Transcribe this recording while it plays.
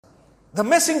The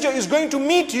messenger is going to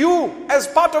meet you as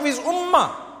part of his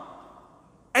ummah.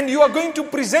 And you are going to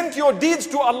present your deeds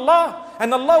to Allah.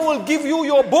 And Allah will give you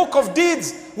your book of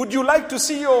deeds. Would you like to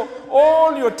see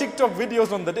all your TikTok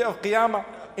videos on the day of Qiyamah?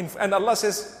 And Allah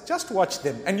says, just watch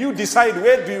them. And you decide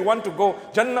where do you want to go,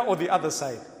 Jannah or the other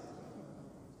side.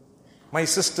 My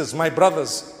sisters, my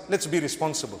brothers, let's be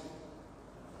responsible.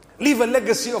 Leave a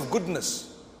legacy of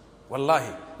goodness.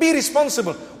 Wallahi. Be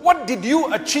responsible. What did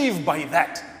you achieve by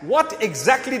that? What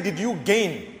exactly did you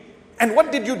gain? And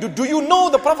what did you do? Do you know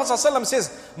the Prophet ﷺ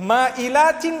says,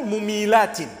 Ma'ilatin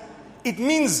mumilatin. It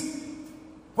means,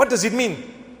 what does it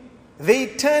mean? They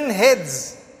turn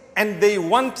heads and they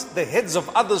want the heads of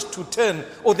others to turn,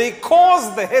 or they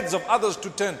cause the heads of others to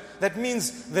turn. That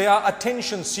means they are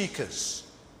attention seekers.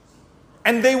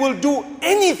 And they will do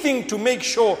anything to make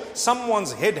sure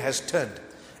someone's head has turned.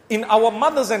 In our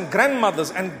mothers and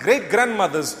grandmothers and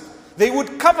great-grandmothers, they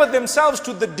would cover themselves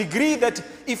to the degree that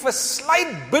if a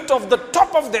slight bit of the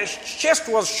top of their chest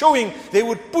was showing, they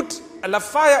would put a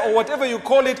lafaya or whatever you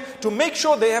call it to make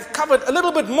sure they have covered a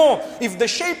little bit more. If the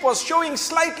shape was showing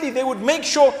slightly, they would make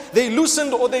sure they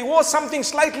loosened or they wore something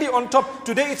slightly on top.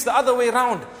 Today it's the other way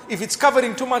around. If it's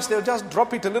covering too much, they'll just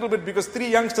drop it a little bit because 3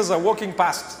 youngsters are walking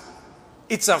past.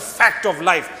 It's a fact of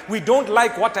life. We don't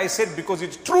like what I said because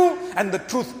it's true and the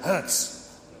truth hurts.